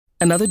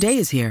Another day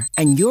is here,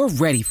 and you're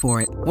ready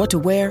for it. What to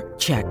wear?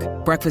 Check.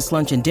 Breakfast,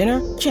 lunch, and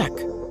dinner? Check.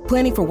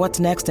 Planning for what's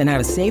next and how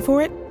to save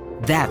for it?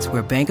 That's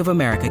where Bank of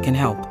America can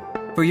help.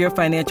 For your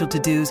financial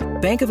to-dos,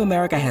 Bank of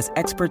America has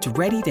experts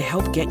ready to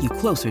help get you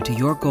closer to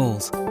your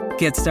goals.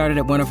 Get started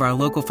at one of our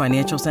local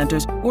financial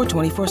centers or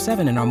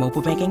 24/7 in our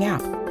mobile banking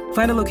app.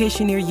 Find a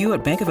location near you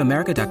at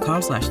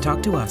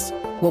bankofamerica.com/talktous.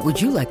 What would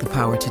you like the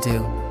power to do?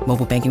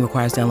 Mobile banking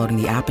requires downloading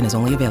the app and is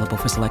only available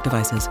for select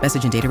devices.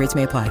 Message and data rates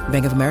may apply.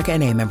 Bank of America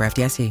NA, member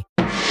FDIC.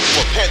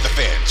 For Panther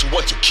fans who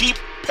want to keep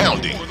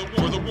pounding.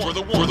 For the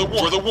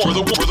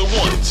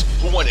ones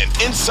who want an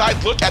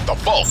inside look at the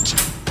vault.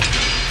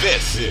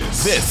 This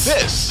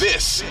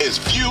is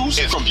Views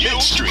from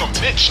Mint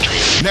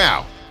Street.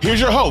 Now, here's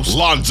your hosts,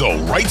 Lonzo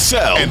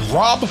Wrightsell and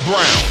Rob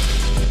Brown.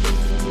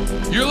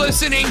 You're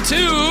listening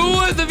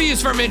to the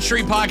Views from Mint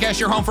Street podcast,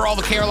 your home for all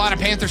the Carolina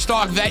Panthers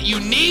talk that you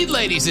need,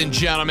 ladies and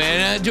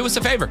gentlemen. Do us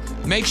a favor.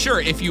 Make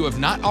sure, if you have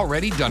not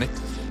already done it,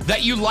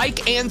 that you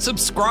like and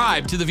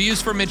subscribe to the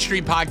Views from Mint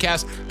Street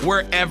podcast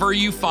wherever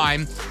you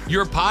find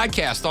your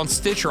podcast, on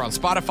Stitcher, on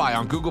Spotify,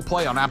 on Google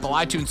Play, on Apple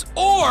iTunes,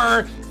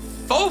 or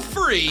for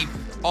free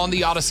on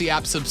the Odyssey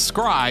app.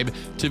 Subscribe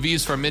to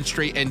Views from Mint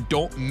Street and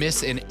don't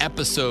miss an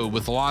episode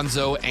with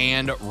Lonzo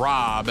and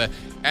Rob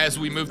as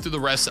we move through the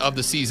rest of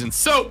the season.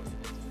 So,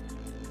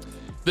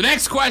 the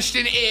next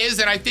question is,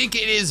 and I think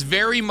it is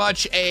very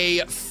much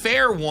a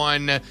fair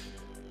one,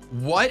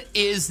 what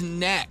is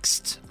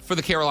next for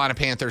the Carolina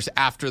Panthers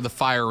after the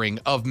firing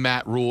of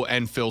Matt Rhule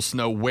and Phil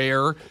Snow?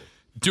 Where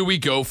do we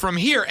go from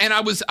here? And I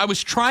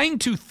was trying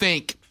to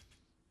think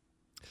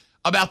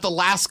about the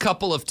last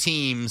couple of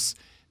teams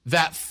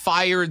that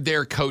fired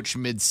their coach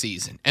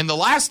midseason. And the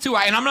last two,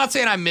 and I'm not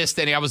saying I missed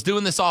any, I was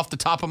doing this off the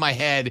top of my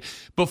head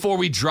before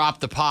we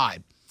dropped the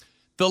pod.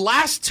 The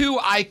last two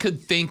I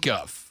could think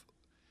of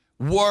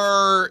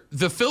were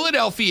the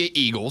Philadelphia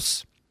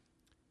Eagles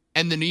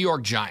and the New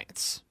York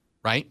Giants,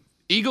 right?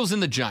 Eagles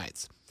and the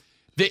Giants.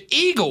 The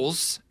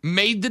Eagles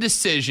made the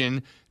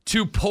decision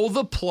to pull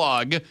the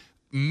plug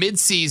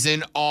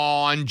midseason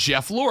on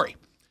Jeff Lurie.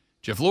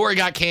 Jeff Lurie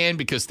got canned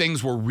because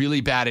things were really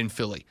bad in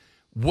Philly.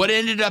 What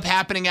ended up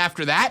happening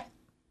after that?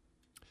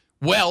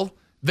 Well,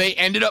 they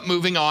ended up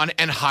moving on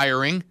and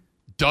hiring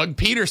Doug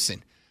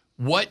Peterson.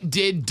 What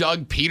did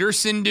Doug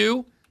Peterson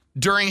do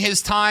during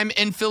his time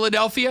in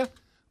Philadelphia?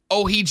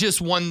 Oh, he just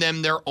won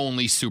them their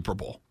only Super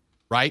Bowl,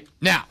 right?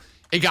 Now,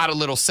 it got a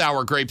little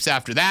sour grapes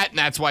after that, and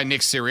that's why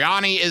Nick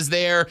Sirianni is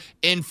there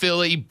in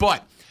Philly.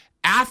 But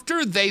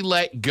after they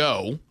let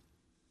go,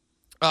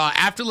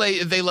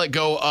 they let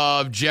go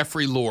of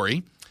Jeffrey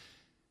Lurie,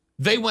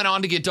 they went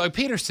on to get Doug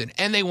Peterson,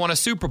 and they won a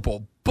Super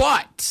Bowl.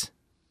 But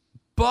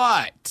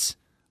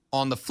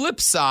on the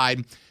flip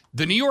side,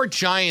 the New York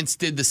Giants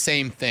did the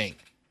same thing.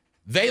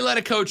 They let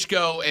a coach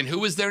go, and who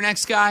was their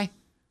next guy?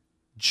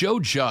 Joe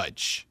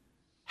Judge.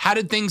 How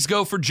did things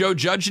go for Joe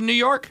Judge in New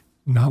York?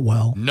 Not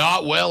well.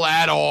 Not well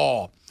at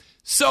all.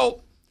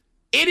 So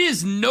it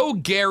is no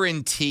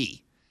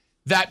guarantee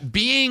that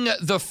being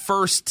the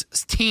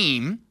first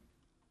team,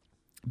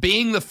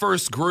 being the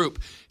first group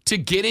to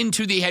get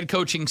into the head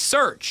coaching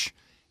search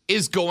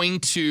is going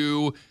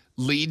to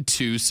lead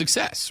to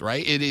success,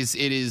 right? It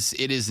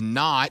is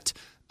not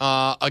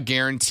a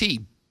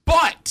guarantee.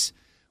 But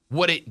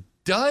what it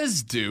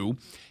does do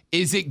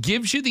is it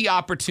gives you the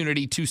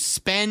opportunity to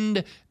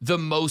spend the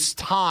most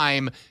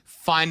time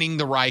finding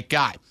the right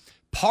guy.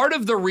 Part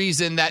of the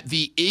reason that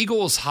the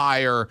Eagles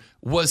hire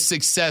was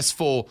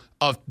successful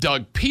of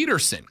Doug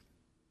Peterson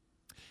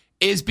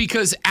is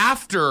because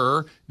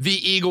after the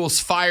Eagles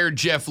fired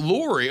Chip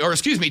Kelly, they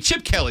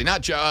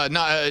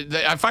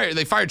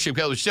fired Chip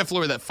Kelly. It was Jeff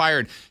Lurie that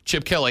fired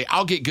Chip Kelly.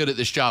 I'll get good at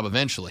this job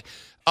eventually.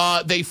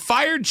 They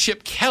fired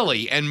Chip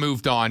Kelly and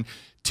moved on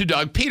to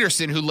Doug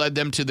Peterson, who led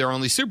them to their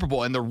only Super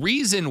Bowl. And the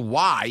reason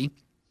why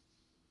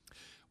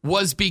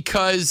was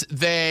because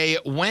they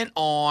went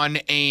on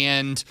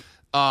and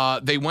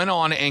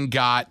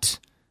got,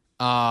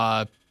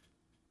 now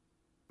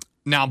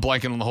I'm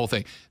blanking on the whole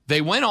thing.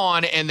 They went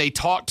on and they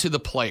talked to the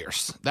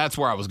players. That's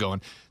where I was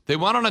going. They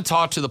went on and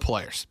talked to the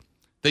players.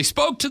 They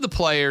spoke to the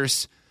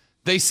players.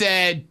 They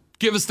said,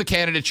 give us the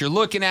candidates you're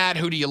looking at.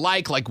 Who do you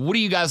like? Like, what are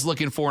you guys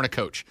looking for in a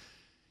coach?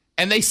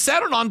 And they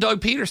settled on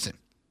Doug Peterson.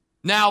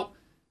 Now,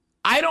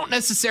 I don't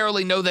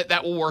necessarily know that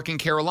that will work in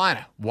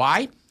Carolina.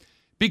 Why?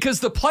 Because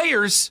the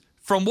players,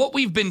 from what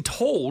we've been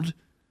told,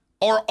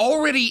 are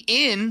already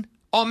in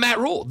on Matt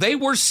Rhule. They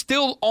were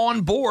still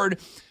on board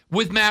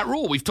with Matt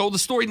Rhule. We've told the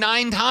story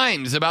 9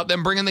 times about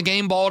them bringing the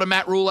game ball to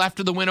Matt Rhule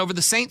after the win over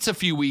the Saints a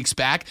few weeks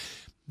back.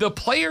 The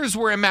players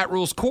were in Matt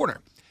Rhule's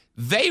corner.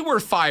 They were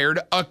fired,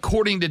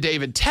 according to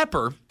David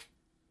Tepper,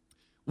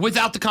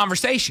 without the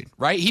conversation,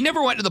 right? He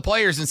never went to the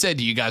players and said,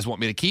 do you guys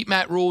want me to keep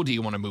Matt Rhule? Do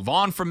you want to move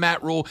on from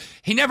Matt Rhule?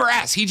 He never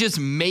asked. He just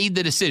made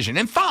the decision.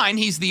 And fine,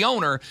 he's the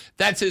owner.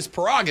 That's his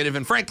prerogative.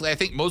 And frankly, I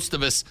think most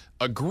of us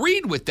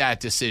agreed with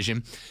that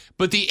decision.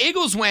 But the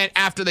Eagles went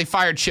after they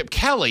fired Chip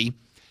Kelly,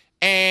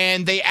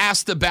 and they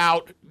asked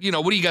about,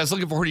 what are you guys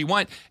looking for? Who do you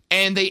want?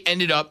 And they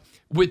ended up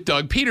with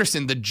Doug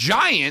Peterson. The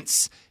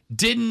Giants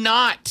did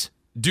not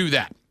do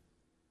that.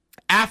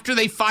 After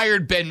they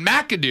fired Ben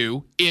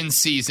McAdoo in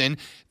season,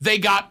 they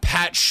got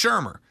Pat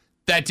Shurmur.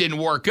 That didn't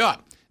work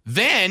up.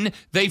 Then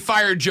they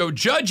fired Joe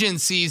Judge in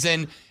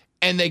season,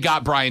 and they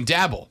got Brian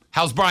Daboll.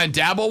 How's Brian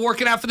Daboll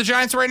working out for the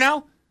Giants right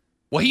now?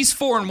 Well, he's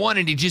 4-1,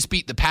 and he just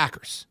beat the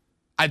Packers.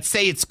 I'd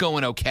say it's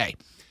going okay.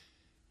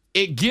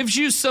 It gives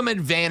you some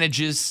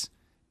advantages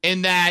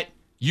in that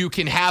you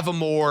can have a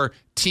more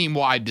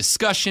team-wide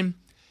discussion.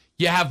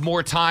 You have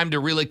more time to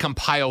really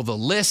compile the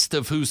list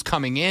of who's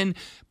coming in.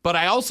 But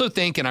I also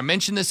think, and I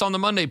mentioned this on the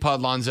Monday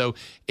pod, Lonzo,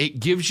 it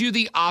gives you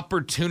the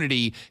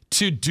opportunity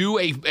to do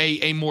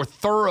a more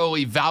thorough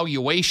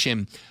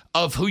evaluation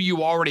of who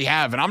you already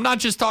have. And I'm not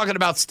just talking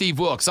about Steve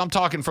Wilks. I'm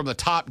talking from the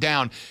top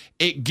down.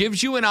 It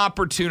gives you an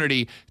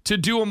opportunity to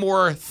do a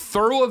more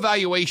thorough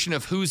evaluation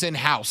of who's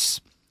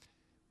in-house,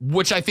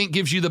 which I think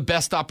gives you the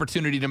best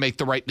opportunity to make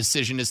the right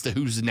decision as to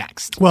who's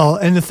next. Well,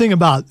 and the thing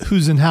about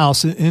who's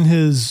in-house, in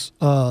his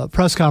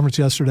press conference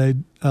yesterday,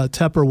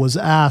 Tepper was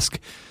asked,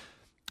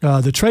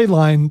 the trade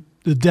line,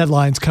 the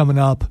deadline's coming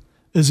up.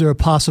 Is there a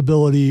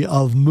possibility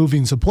of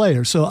moving some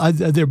players? So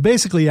they're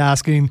basically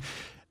asking,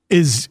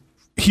 is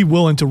he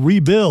willing to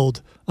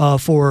rebuild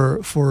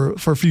for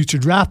future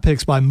draft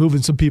picks by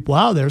moving some people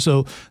out of there?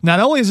 So not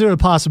only is there a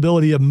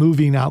possibility of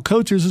moving out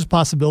coaches, there's a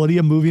possibility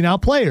of moving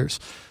out players.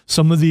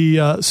 Some of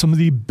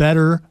the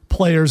better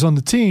players on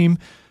the team.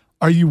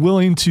 Are you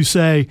willing to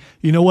say,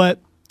 you know what,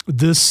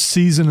 this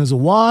season is a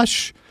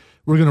wash.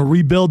 We're going to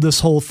rebuild this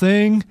whole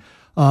thing.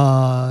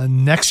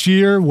 Next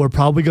year, we're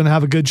probably going to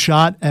have a good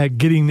shot at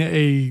getting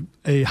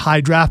a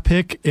high draft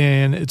pick,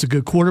 and it's a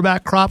good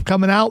quarterback crop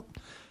coming out.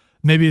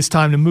 Maybe it's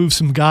time to move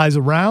some guys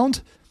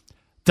around.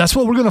 That's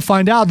what we're going to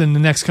find out in the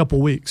next couple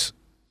of weeks.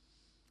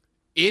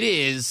 It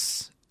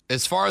is,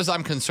 as far as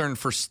I'm concerned,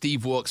 for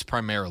Steve Wilks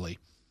primarily.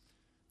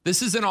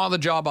 This is an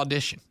on-the-job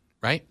audition,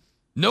 right?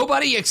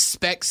 Nobody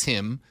expects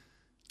him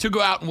to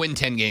go out and win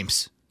 10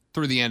 games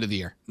through the end of the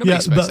year. Nobody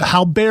expects but that.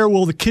 How bare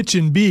will the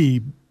kitchen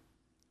be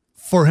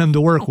for him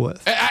to work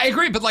with? I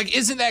agree, but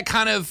isn't that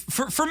kind of,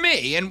 for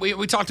me, and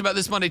we talked about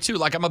this Monday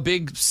too, I'm a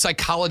big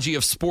psychology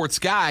of sports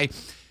guy,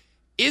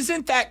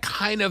 isn't that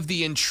kind of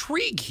the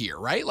intrigue here,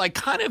 right?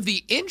 Kind of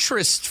the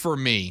interest for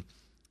me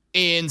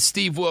in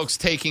Steve Wilks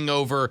taking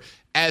over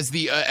as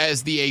the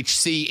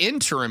HC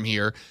interim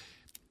here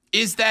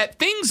is that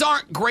things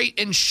aren't great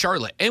in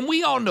Charlotte, and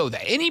we all know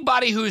that.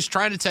 Anybody who is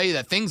trying to tell you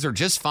that things are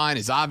just fine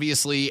is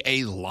obviously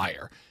a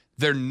liar.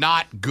 They're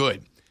not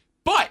good.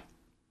 But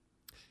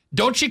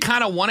don't you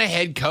kind of want a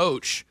head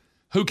coach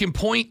who can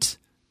point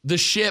the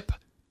ship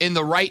in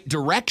the right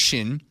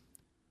direction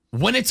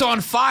when it's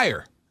on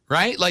fire,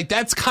 right?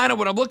 That's kind of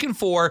what I'm looking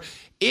for.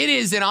 It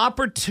is an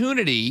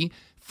opportunity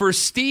for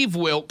Steve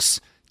Wilks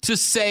to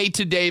say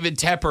to David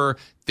Tepper,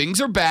 things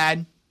are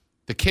bad,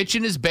 the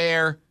kitchen is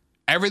bare,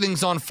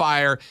 everything's on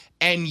fire,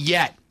 and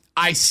yet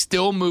I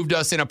still moved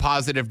us in a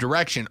positive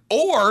direction.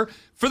 Or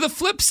for the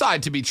flip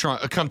side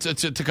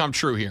to come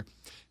true here.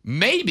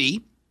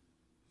 Maybe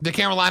the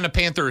Carolina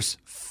Panthers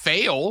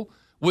fail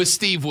with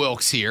Steve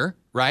Wilks here,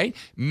 right?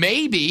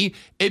 Maybe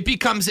it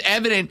becomes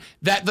evident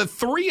that the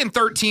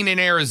 3-13 in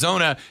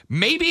Arizona,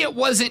 maybe it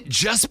wasn't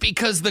just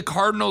because the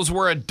Cardinals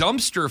were a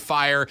dumpster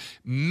fire.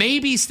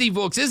 Maybe Steve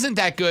Wilks isn't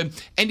that good,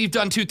 and you've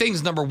done two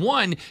things. Number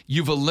one,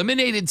 you've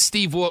eliminated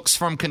Steve Wilks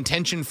from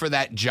contention for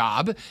that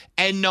job,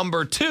 and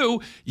number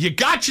two, you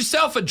got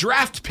yourself a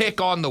draft pick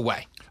on the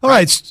way. All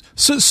right.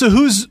 So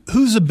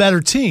who's a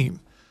better team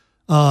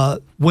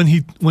when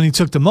he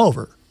took them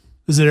over?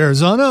 Is it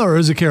Arizona or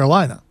is it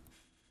Carolina?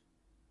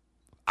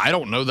 I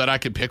don't know that I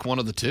could pick one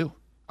of the two.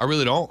 I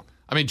really don't.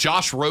 I mean,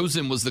 Josh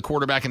Rosen was the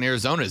quarterback in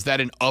Arizona. Is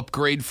that an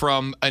upgrade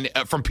from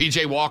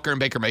P.J. Walker and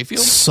Baker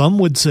Mayfield? Some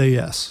would say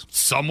yes.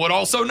 Some would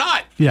also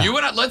not. Yeah. You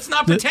and I, let's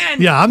not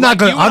pretend. Yeah, I'm not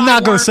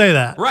going to say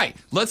that. Right.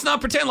 Let's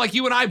not pretend like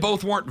you and I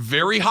both weren't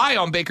very high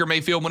on Baker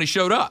Mayfield when he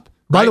showed up.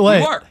 By the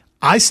way,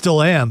 I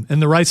still am. In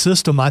the right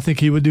system, I think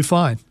he would do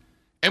fine.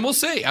 And we'll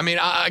see. I mean,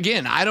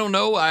 again, I don't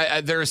know.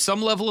 There is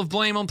some level of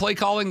blame on play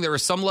calling. There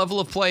is some level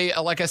of play.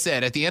 Like I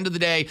said, at the end of the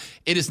day,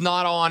 it is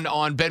not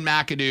on Ben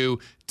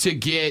McAdoo to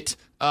get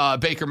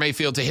Baker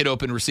Mayfield to hit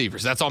open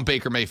receivers. That's on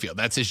Baker Mayfield.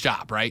 That's his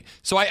job, right?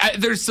 So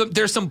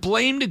there's some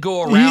blame to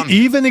go around.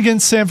 Even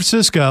against San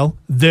Francisco,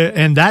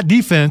 and that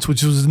defense,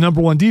 which was the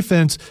number one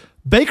defense,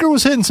 Baker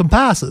was hitting some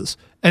passes,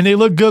 and they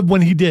looked good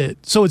when he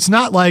did. So it's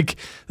not like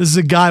this is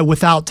a guy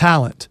without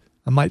talent.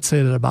 I might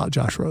say that about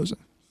Josh Rosen.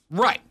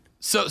 Right.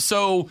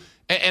 So,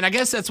 and I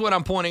guess that's what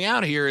I'm pointing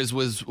out here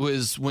was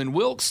when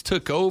Wilks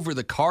took over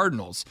the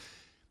Cardinals,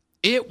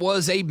 it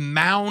was a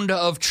mound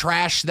of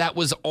trash that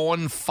was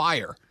on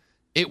fire.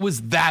 It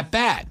was that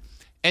bad.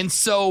 And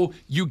so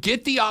you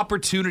get the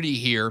opportunity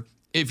here,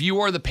 if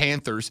you are the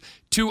Panthers,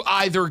 to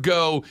either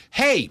go,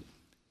 hey,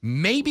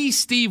 maybe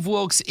Steve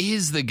Wilks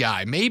is the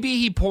guy. Maybe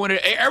he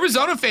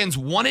Arizona fans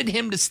wanted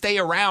him to stay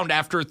around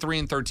after a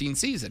 3-13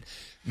 season.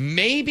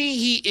 Maybe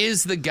he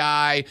is the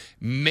guy.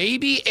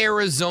 Maybe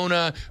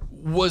Arizona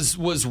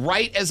was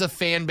right as a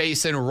fan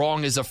base and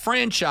wrong as a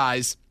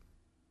franchise.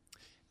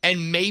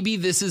 And maybe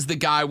this is the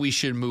guy we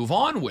should move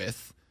on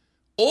with.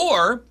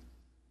 Or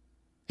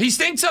he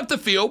stinks up the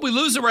field, we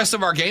lose the rest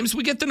of our games,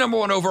 we get the number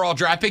 1 overall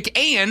draft pick,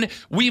 and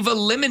we've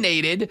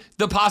eliminated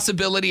the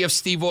possibility of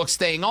Steve Wilks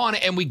staying on,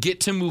 and we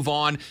get to move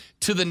on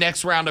to the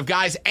next round of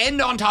guys.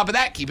 And on top of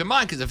that, keep in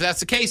mind, because if that's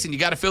the case and you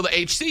got to fill the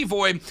HC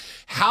void,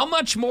 how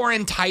much more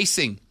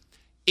enticing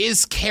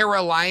is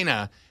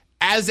Carolina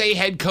as a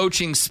head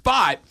coaching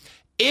spot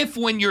if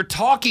when you're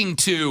talking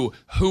to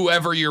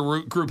whoever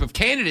your group of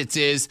candidates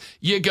is,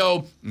 you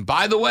go,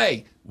 by the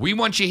way, we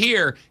want you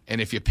here, and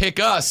if you pick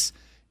us,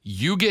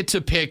 you get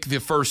to pick the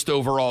first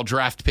overall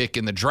draft pick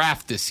in the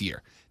draft this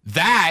year.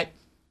 That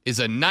is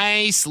a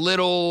nice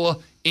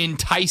little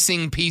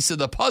enticing piece of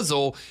the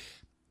puzzle.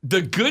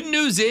 The good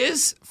news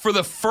is, for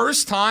the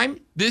first time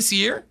this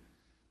year,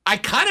 I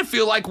kind of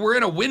feel like we're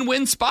in a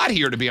win-win spot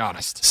here, to be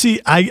honest.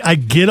 See, I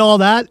get all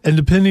that, and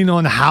depending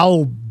on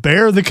how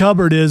bare the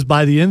cupboard is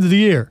by the end of the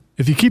year,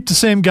 if you keep the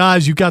same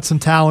guys, you've got some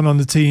talent on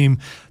the team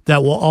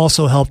that will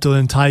also help to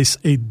entice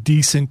a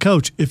decent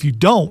coach. If you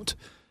don't,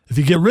 if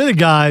you get rid of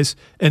guys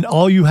and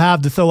all you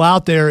have to throw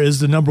out there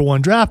is the number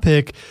 1 draft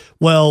pick,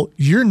 well,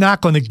 you're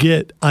not going to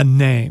get a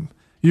name.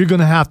 You're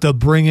going to have to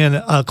bring in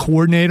a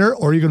coordinator,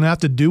 or you're going to have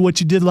to do what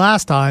you did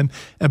last time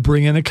and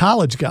bring in a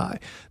college guy,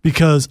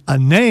 because a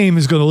name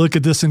is going to look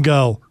at this and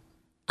go,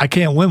 I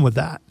can't win with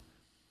that.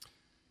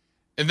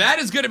 And that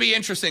is going to be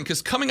interesting,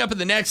 because coming up in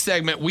the next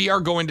segment, we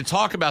are going to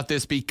talk about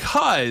this,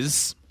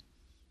 because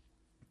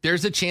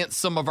there's a chance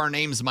some of our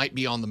names might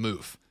be on the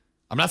move.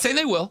 I'm not saying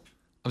they will.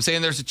 I'm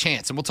saying there's a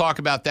chance, and we'll talk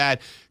about that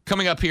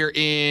coming up here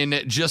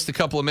in just a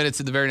couple of minutes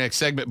in the very next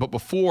segment. But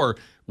before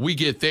we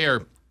get there,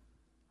 a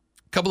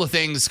couple of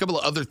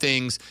other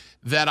things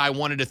that I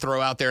wanted to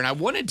throw out there, and I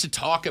wanted to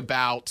talk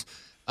about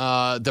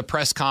the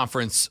press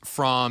conference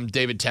from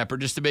David Tepper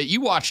just a bit.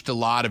 You watched a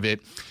lot of it,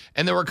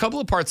 and there were a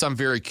couple of parts I'm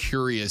very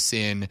curious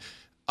in.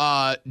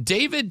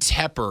 David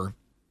Tepper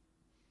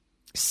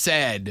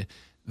said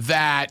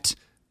that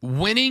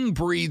winning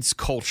breeds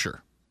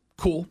culture.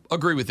 Cool,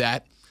 agree with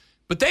that.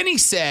 But then he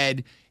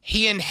said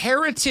he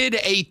inherited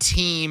a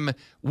team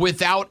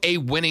without a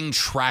winning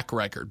track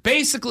record.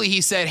 Basically,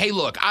 he said, hey,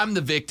 look, I'm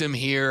the victim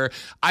here.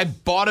 I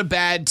bought a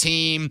bad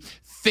team.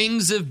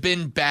 Things have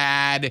been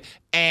bad,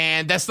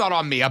 and that's not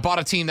on me. I bought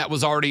a team that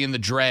was already in the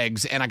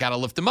dregs, and I got to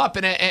lift them up.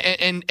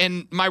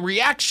 And my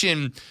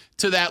reaction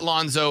to that,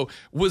 Lonzo,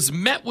 was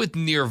met with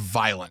near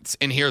violence,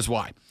 and here's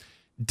why.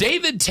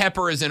 David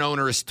Tepper as an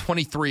owner is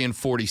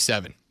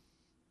 23-47.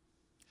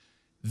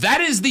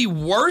 That is the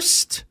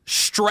worst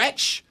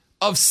stretch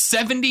of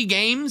 70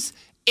 games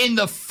in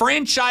the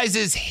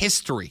franchise's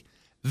history.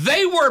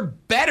 They were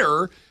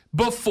better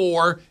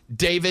before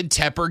David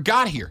Tepper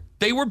got here.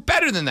 They were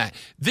better than that.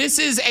 This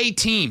is a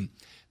team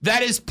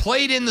that has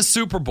played in the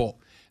Super Bowl,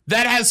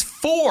 that has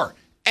 4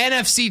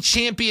 NFC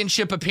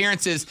championship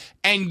appearances,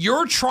 and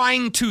you're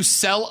trying to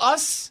sell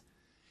us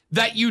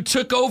that you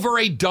took over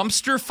a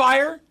dumpster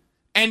fire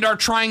and are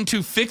trying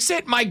to fix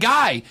it? My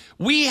guy,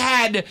 we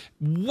had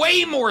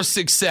way more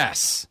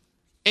success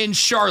in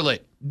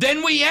Charlotte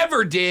than we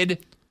ever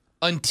did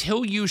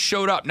until you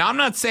showed up. Now, I'm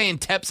not saying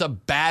Tep's a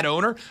bad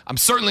owner. I'm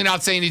certainly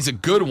not saying he's a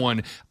good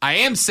one. I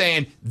am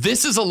saying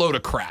this is a load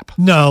of crap.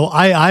 No,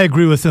 I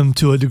agree with him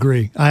to a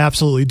degree. I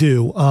absolutely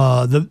do.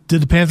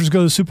 Did the Panthers go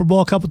to the Super Bowl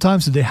a couple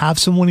times? Did they have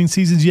some winning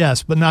seasons?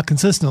 Yes, but not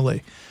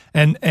consistently,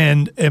 and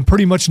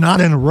pretty much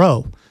not in a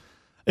row.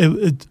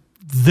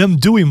 Them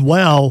doing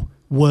well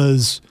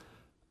was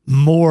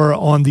more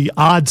on the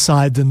odd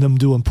side than them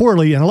doing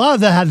poorly. And a lot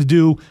of that had to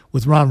do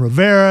with Ron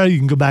Rivera. You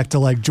can go back to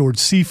like George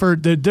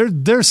Seifert.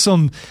 There's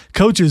some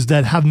coaches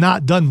that have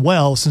not done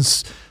well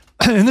since,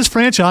 and this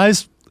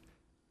franchise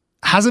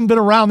hasn't been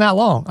around that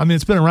long. I mean,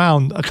 it's been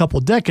around a couple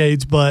of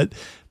decades, but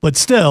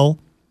still,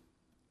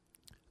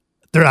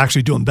 they're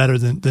actually doing better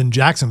than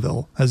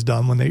Jacksonville has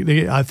done when they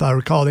if I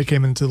recall, they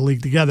came into the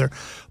league together.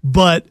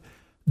 But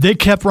they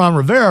kept Ron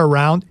Rivera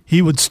around.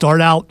 He would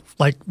start out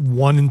like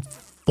 1-4,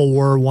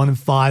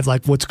 1-5,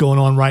 like what's going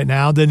on right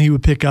now. Then he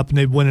would pick up and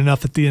they'd win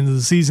enough at the end of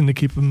the season to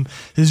keep him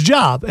his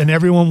job. And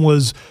everyone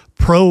was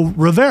pro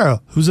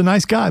Rivera, who's a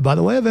nice guy. By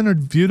the way, I've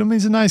interviewed him.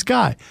 He's a nice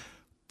guy.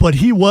 But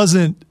he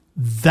wasn't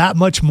that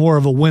much more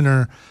of a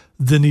winner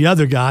than the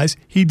other guys.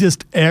 He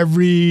just,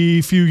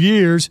 every few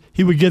years,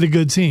 he would get a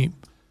good team.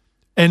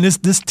 And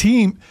this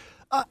team,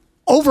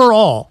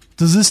 overall,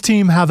 does this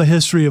team have a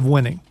history of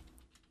winning?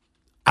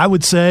 I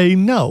would say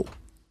no.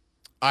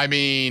 I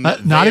mean,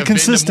 not a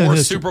consistent been to more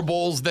history. Super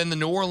Bowls than the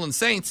New Orleans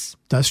Saints.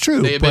 That's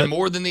true. They have been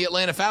more than the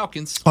Atlanta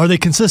Falcons. Are they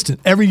consistent?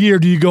 Every year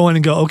do you go in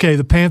and go, okay,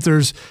 the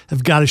Panthers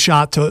have got a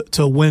shot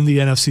to win the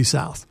NFC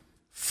South?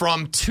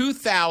 From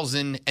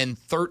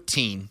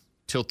 2013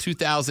 till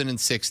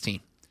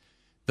 2016,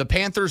 the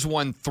Panthers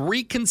won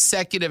 3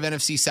 consecutive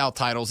NFC South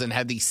titles and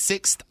had the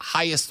 6th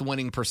highest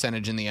winning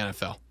percentage in the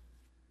NFL.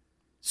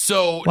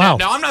 So wow.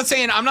 Now I'm not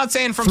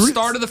saying from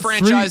start of the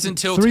franchise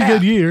until 3 tap.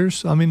 good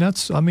years. I mean,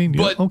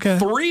 But okay.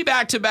 3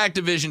 back-to-back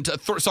division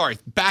titles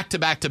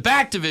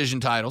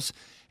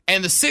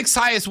and the 6th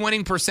highest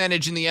winning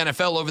percentage in the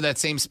NFL over that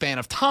same span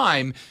of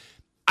time.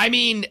 I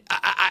mean,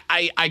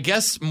 I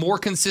guess more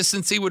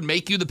consistency would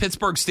make you the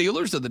Pittsburgh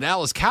Steelers or the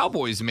Dallas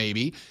Cowboys,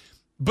 maybe.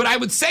 But I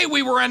would say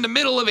we were in the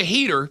middle of a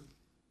heater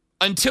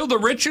until the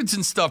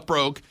Richardson stuff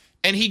broke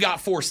and he got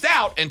forced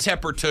out and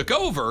Tepper took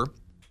over.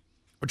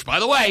 Which,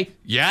 by the way,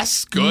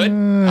 yes, good.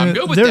 I'm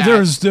good with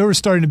that. There was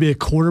starting to be a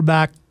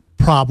quarterback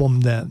problem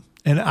then.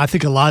 And I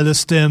think a lot of this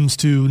stems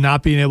to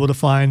not being able to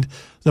find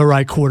the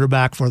right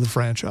quarterback for the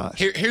franchise.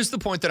 Here's the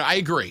point that I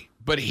agree.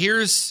 But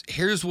here's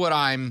what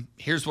I'm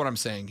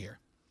saying here.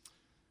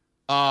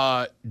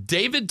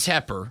 David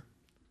Tepper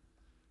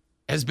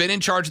has been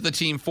in charge of the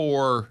team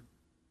for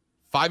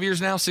 5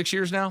 years now, 6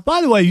 years now.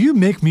 By the way, you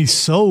make me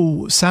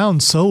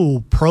sound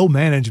so pro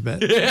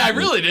management. Yeah, I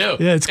really do.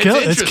 Yeah, it's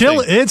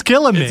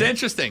killing me. It's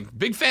interesting.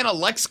 Big fan of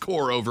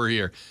LexCorp over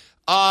here.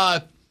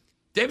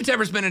 David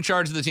Tepper's been in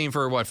charge of the team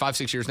for 5,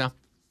 6 years now.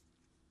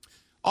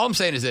 All I'm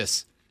saying is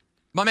this,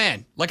 my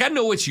man. Like, I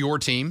know it's your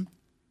team,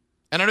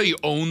 and I know you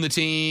own the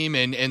team,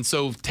 and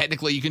so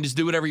technically you can just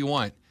do whatever you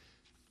want.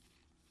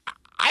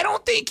 I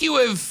don't think you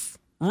have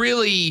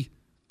really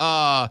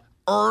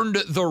earned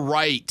the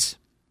right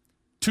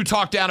to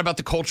talk down about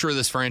the culture of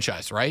this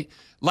franchise, right?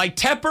 Like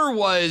Tepper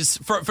was,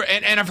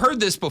 and I've heard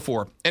this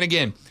before. And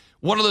again,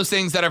 one of those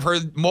things that I've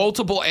heard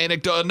multiple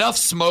anecdotes, enough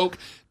smoke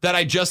that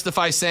I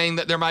justify saying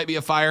that there might be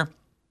a fire.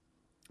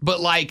 But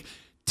like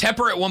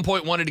Tepper at one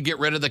point wanted to get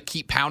rid of the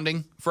keep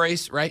pounding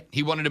phrase, right?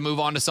 He wanted to move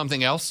on to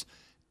something else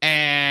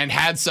and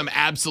had some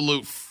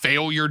absolute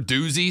failure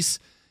doozies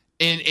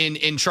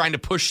in trying to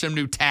push some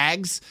new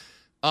tags.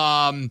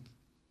 I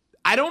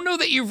don't know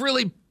that you've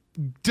really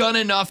done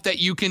enough that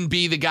you can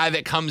be the guy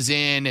that comes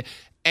in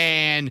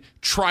and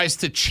tries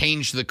to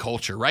change the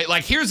culture, right?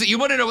 Like, you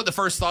want to know what the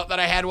first thought that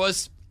I had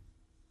was?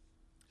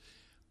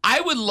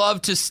 I would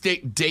love to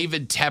stick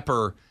David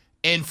Tepper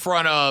in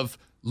front of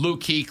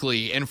Luke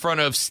Kuechly, in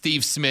front of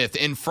Steve Smith,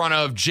 in front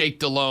of Jake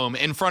Delhomme,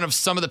 in front of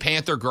some of the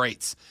Panther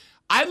greats.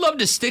 I'd love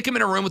to stick him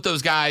in a room with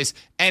those guys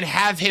and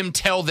have him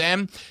tell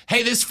them,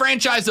 hey, this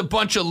franchise is a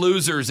bunch of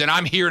losers and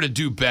I'm here to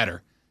do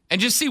better. And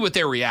just see what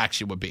their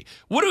reaction would be.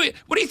 What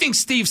do you think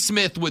Steve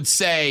Smith would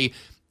say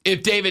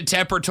if David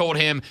Tepper told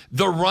him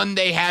the run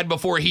they had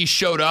before he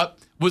showed up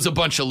was a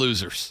bunch of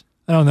losers?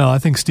 I don't know. I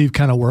think Steve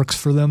kind of works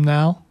for them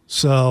now.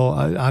 So,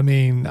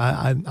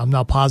 I'm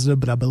not positive,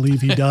 but I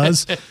believe he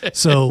does.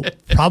 So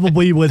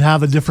probably would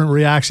have a different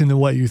reaction than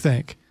what you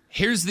think.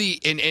 Here's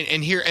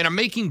and I'm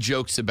making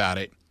jokes about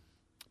it,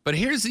 but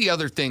here's the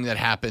other thing that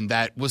happened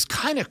that was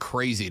kind of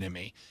crazy to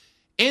me.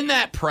 In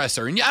that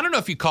presser, and I don't know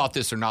if you caught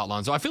this or not,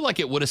 Lonzo, I feel like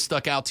it would have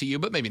stuck out to you,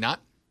 but maybe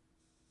not.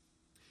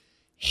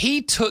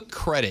 He took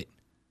credit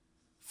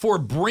for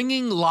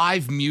bringing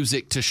live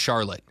music to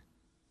Charlotte.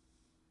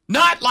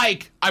 Not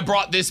like I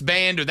brought this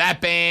band or that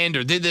band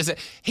or did this.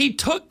 He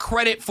took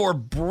credit for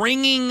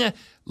bringing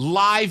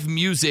live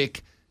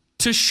music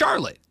to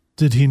Charlotte.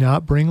 Did he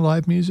not bring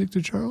live music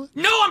to Charlotte?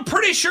 No, I'm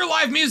pretty sure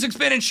live music's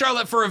been in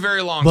Charlotte for a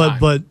very long time.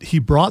 But he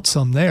brought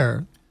some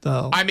there,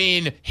 though. I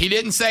mean, he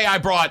didn't say I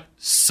brought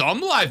some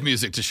live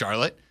music to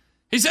Charlotte.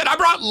 He said, I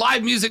brought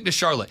live music to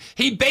Charlotte.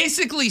 He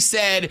basically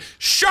said,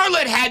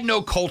 Charlotte had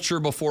no culture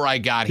before I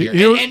got here.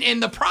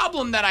 And the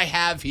problem that I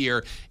have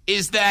here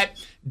is that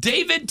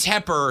David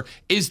Tepper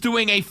is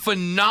doing a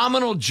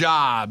phenomenal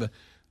job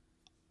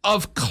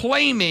of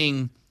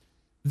claiming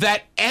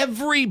that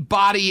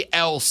everybody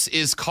else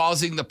is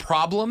causing the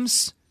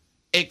problems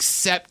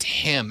except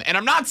him. And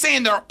I'm not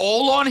saying they're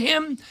all on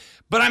him,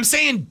 but I'm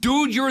saying,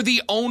 dude, you're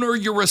the owner.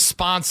 You're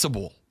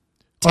responsible.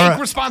 Take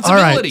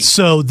responsibility. All right.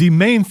 So the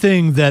main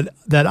thing that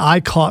I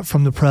caught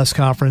from the press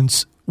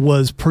conference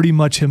was pretty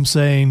much him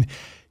saying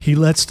he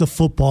lets the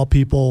football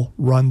people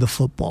run the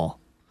football.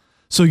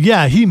 So,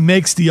 yeah, he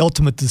makes the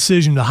ultimate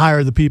decision to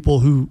hire the people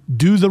who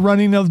do the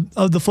running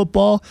of the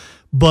football,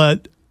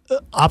 but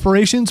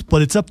operations,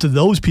 but it's up to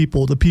those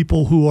people, the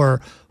people who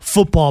are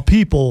football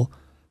people,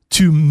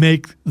 to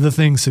make the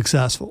thing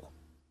successful.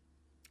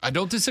 I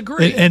don't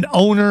disagree. An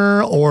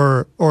owner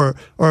or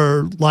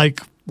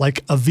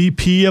like a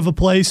VP of a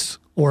place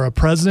or a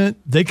president,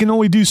 they can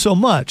only do so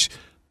much.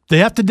 They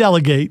have to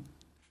delegate,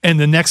 and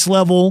the next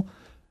level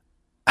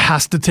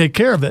has to take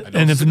care of it.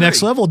 And if the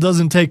next level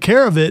doesn't take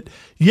care of it,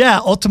 yeah,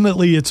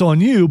 ultimately it's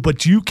on you,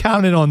 but you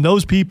counted on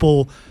those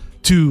people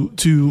to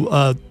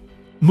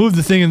move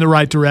the thing in the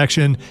right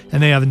direction,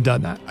 and they haven't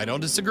done that. I don't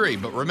disagree,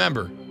 but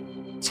remember,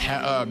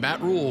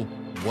 Matt Rule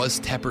was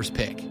Tepper's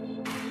pick.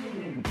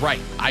 Right,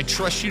 I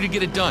trust you to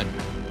get it done.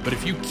 But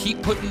if you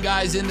keep putting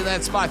guys into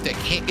that spot that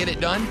can't get it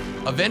done,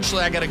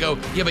 eventually I got to go,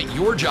 yeah, but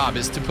your job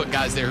is to put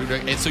guys there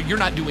and so you're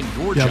not doing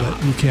your job. Yeah,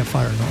 but you can't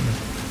fire an owner.